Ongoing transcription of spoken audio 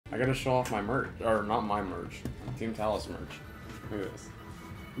gotta show off my merch, or not my merch, Team Talus merch. Look at this.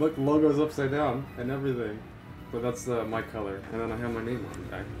 Look, the logo's upside down and everything, but that's my color, and then I have my name on the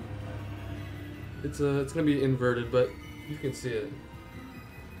back. It's gonna be inverted, but you can see it.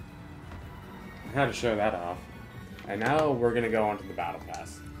 I had to show that off. And now we're gonna go on to the Battle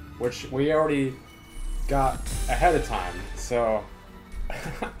Pass, which we already got ahead of time, so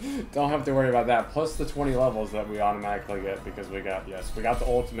don't have to worry about that. Plus the 20 levels that we automatically get because we got the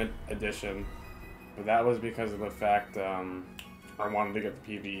Ultimate Edition, but that was because of the fact I wanted to get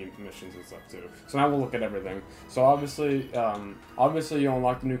the PvE missions and stuff too. So now we'll look at everything. So obviously you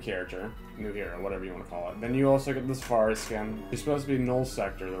unlock the new character, new hero, whatever you want to call it. Then you also get the Safari skin. She's supposed to be Null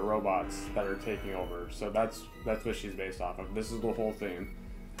Sector, the robots that are taking over. So that's what she's based off of. This is the whole theme.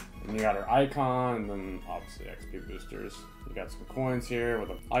 And you got her icon, and then obviously XP boosters. You got some coins here with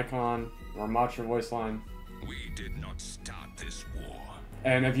an icon, Ramacha voice line. We did not start this war.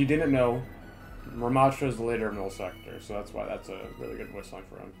 And if you didn't know, Ramacha is the leader of Null Sector, so that's why that's a really good voice line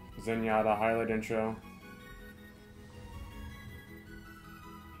for him. Zenyatta highlight intro.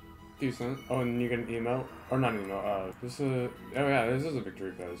 Decent. Oh, and you get an emote, or not an emote. This is a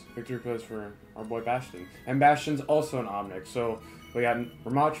victory pose. Victory pose for our boy Bastion, and Bastion's also an Omnic. So we got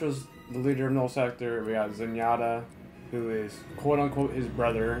Ramacha's the leader of Null Sector. We got Zenyatta, who is quote unquote his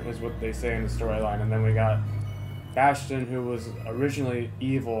brother, is what they say in the storyline, and then we got Bastion, who was originally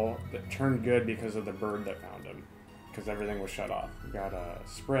evil, that turned good because of the bird that found him, because everything was shut off. We got a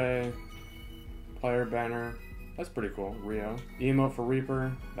spray, player banner, that's pretty cool. Rio. Emote for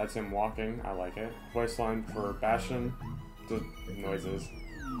Reaper, that's him walking, I like it. Voice line for Bastion, just noises.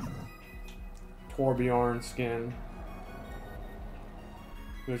 Torbjorn skin.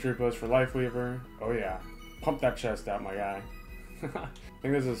 Victory pose for Lifeweaver, oh yeah. Pump that chest out, my guy. I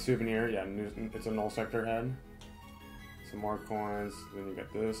think this is a souvenir, yeah, it's a Null Sector head. Some more coins, then you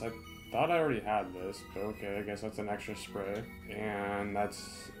get this. I thought I already had this, but okay, I guess that's an extra spray. And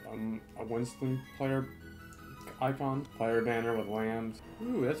that's a Winston player icon. Player banner with lambs.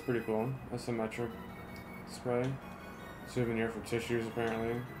 Ooh, that's pretty cool. Asymmetric spray. Souvenir for tissues,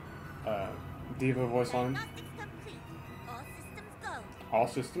 apparently. Diva voice line. All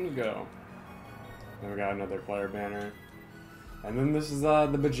systems go. Then we got another player banner. And then this is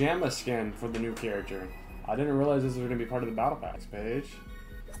the pajama skin for the new character. I didn't realize this was going to be part of the Battle Pass page.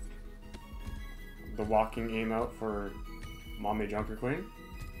 The walking emote for Mommy Junker Queen.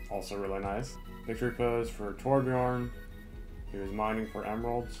 Also really nice. Victory pose for Torbjorn. He was mining for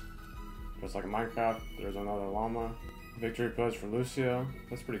emeralds. Just like in Minecraft, there's another llama. Victory pose for Lucio.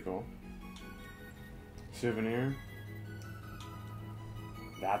 That's pretty cool. Souvenir.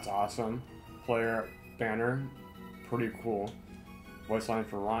 That's awesome. Player banner. Pretty cool. Voice line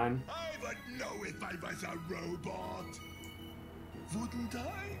for Ryan. I would know if I was a robot. Wouldn't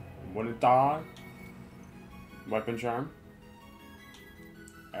I? Wouldn't I? Weapon charm.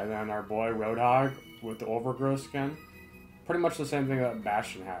 And then our boy Roadhog with the Overgrowth skin. Pretty much the same thing that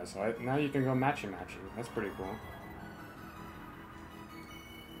Bastion has. So now you can go matching. That's pretty cool.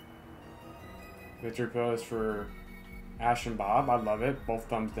 Victory pose for Ash and Bob. I love it. Both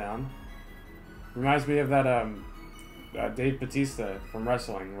thumbs down. Reminds me of that Dave Bautista from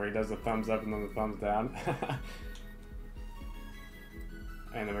wrestling, where he does the thumbs up and then the thumbs down.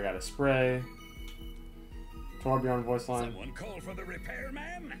 And then we got a spray. Torbjorn voice line. Someone call for the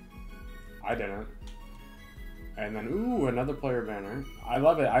repairman. I didn't. And then, ooh, another player banner. I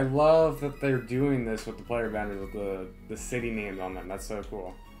love it. I love that they're doing this with the player banners with the city names on them. That's so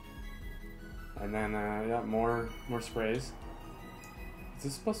cool. And then, yeah, more sprays. Is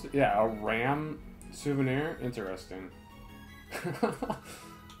this supposed to... Yeah, a ram souvenir? Interesting.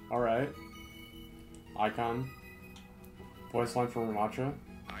 Alright. Icon. Voice line for Ramacha.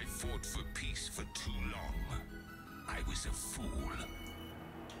 I fought for peace for too long. I was a fool.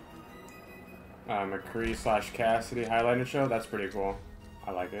 McCree / Cassidy highlighter show. That's pretty cool.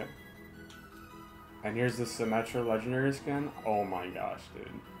 I like it. And here's the Symmetra legendary skin. Oh my gosh, dude.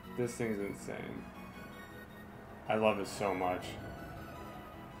 This thing's insane. I love it so much.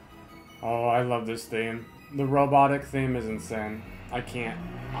 Oh, I love this theme. The robotic theme is insane. I can't.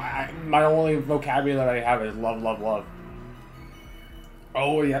 My only vocabulary I have is love, love, love.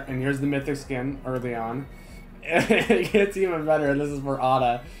 Oh, yeah, and here's the mythic skin early on. It gets even better. This is for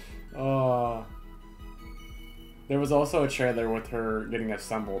Ada. Oh. There was also a trailer with her getting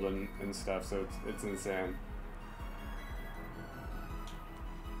assembled and stuff, so it's insane.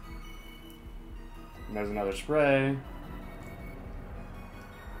 And there's another spray.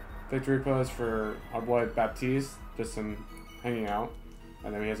 Victory pose for our boy Baptiste, just him hanging out.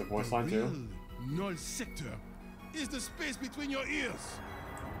 And then he has a voice line too. Null Sector is the space between your ears.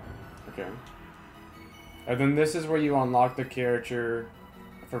 Okay. And then this is where you unlock the character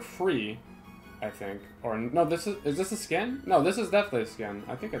for free, I think. Or no, is this a skin? No, this is definitely a skin.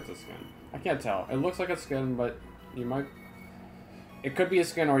 I think it's a skin. I can't tell. It looks like a skin, but you might... It could be a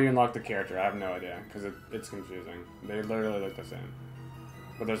skin or you unlock the character. I have no idea, because it's confusing. They literally look the same.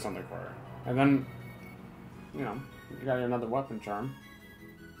 But there's something for her. And then, you know, you got another weapon charm.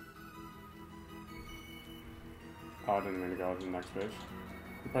 Oh, I didn't mean to go to the next page.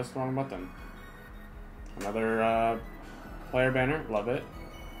 You pressed the wrong button. Another player banner. Love it.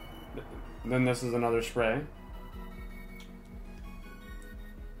 Then this is another spray.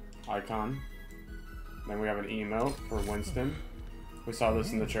 Icon. Then we have an emote for Winston. We saw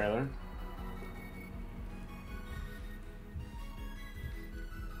this in the trailer.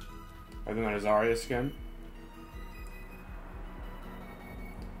 And then there's Zarya skin.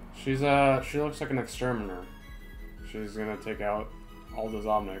 She looks like an exterminator. She's gonna take out all the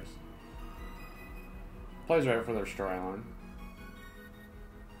Zomniks. Plays right for their storyline.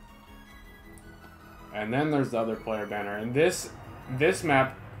 And then there's the other player banner. And this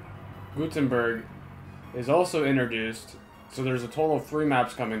map, Gutenberg, is also introduced. So there's a total of 3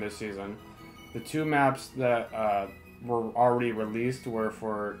 maps coming this season. The 2 maps that were already released were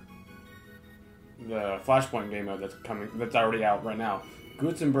for the Flashpoint game mode that's already out right now.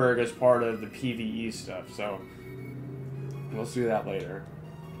 Gutenberg is part of the PvE stuff, so we'll see that later.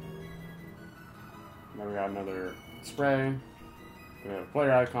 Then we got another spray. We have a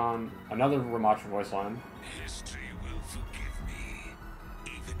player icon, another Ramacha voice line. History will forgive me,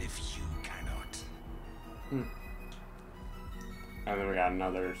 even if you cannot. And then we got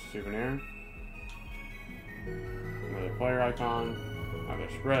another souvenir. Another player icon. Another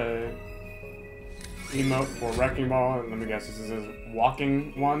spray. Emote for Wrecking Ball. Let me guess, this is his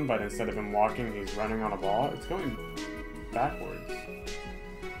walking one, but instead of him walking, he's running on a ball. It's going backwards.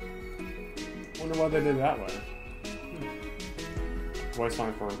 Wonder why they did it that way. Voice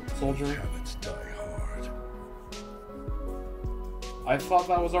line for Soldier. Habits die hard. I thought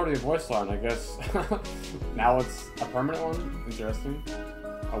that was already a voice line, I guess. Now it's a permanent one? Interesting.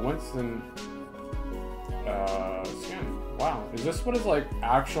 A Winston skin. Wow. Is this what his like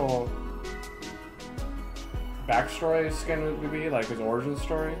actual backstory skin would be? Like his origin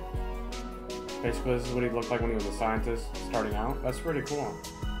story? Basically this is what he looked like when he was a scientist starting out. That's pretty cool.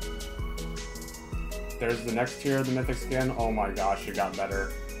 There's the next tier of the mythic skin. Oh my gosh, it got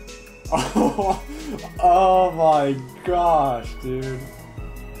better. Oh my gosh, dude.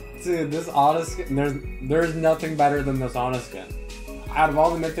 Dude, this honest skin, there's nothing better than this honest skin. Out of all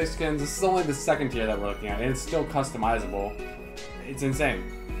the mythic skins, this is only the second tier that we're looking at, and it's still customizable. It's insane.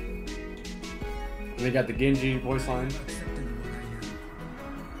 And we got the Genji voice line.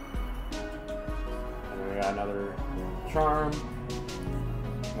 And then we got another charm.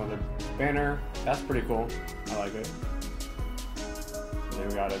 Another banner. That's pretty cool. I like it. And then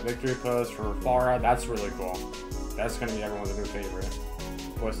we got a victory pose for Farah. That's really cool. That's gonna be everyone's new favorite.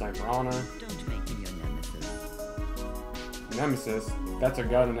 Voice line for Ana. Don't make me your nemesis. Nemesis. That's a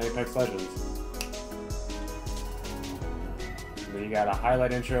gun in Apex Legends. And then you got a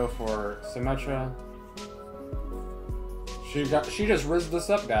highlight intro for Symmetra. She just rizzed this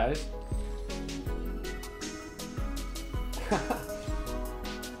up, guys.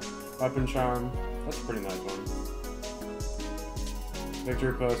 Weapon charm. That's a pretty nice one.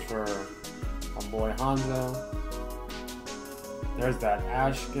 Victory pose for my boy Hanzo. There's that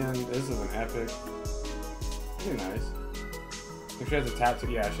Ash skin. This is an epic. Pretty nice. If she has a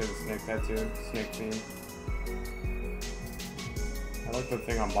tattoo, yeah, she has a snake tattoo. Snake theme. I like the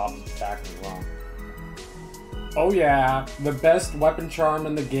thing on Bob's back as well. Oh yeah, the best weapon charm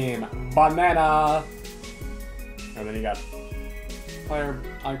in the game. Banana! And then you got player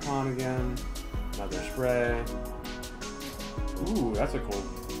icon again. Another spray. Ooh, that's a cool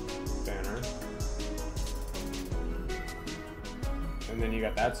banner. And then you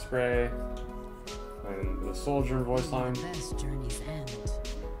got that spray. And the soldier voice line. Best journey's end.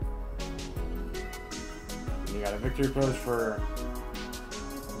 And you got a victory pose for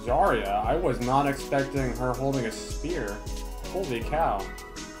Zarya. I was not expecting her holding a spear. Holy cow.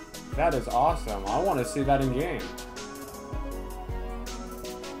 That is awesome. I want to see that in game.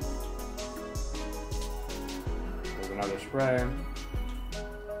 There's another spray.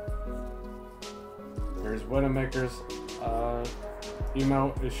 Here's Widowmaker's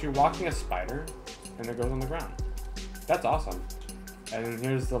emote. Is she walking a spider? And it goes on the ground. That's awesome. And then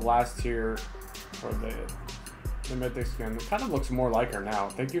here's the last tier for the mythic skin. It kind of looks more like her now.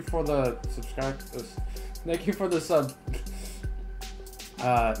 Thank you for the subscribe. Thank you for the sub.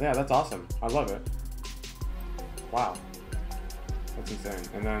 Yeah, that's awesome. I love it. Wow. That's insane.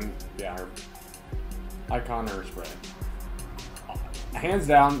 And then, yeah, her icon or spray. Hands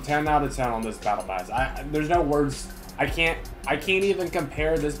down, 10 out of 10 on this battle pass. There's no words. I can't even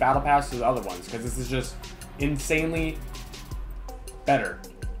compare this battle pass to the other ones because this is just insanely better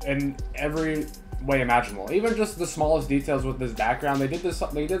in every way imaginable. Even just the smallest details with this background. They did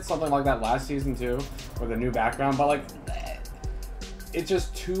something like that last season too, with a new background. But like, it's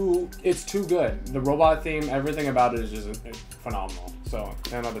just too good. The robot theme, everything about it is just phenomenal. So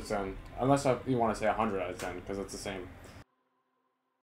 10 out of 10. Unless you want to say 100 out of 10 because it's the same.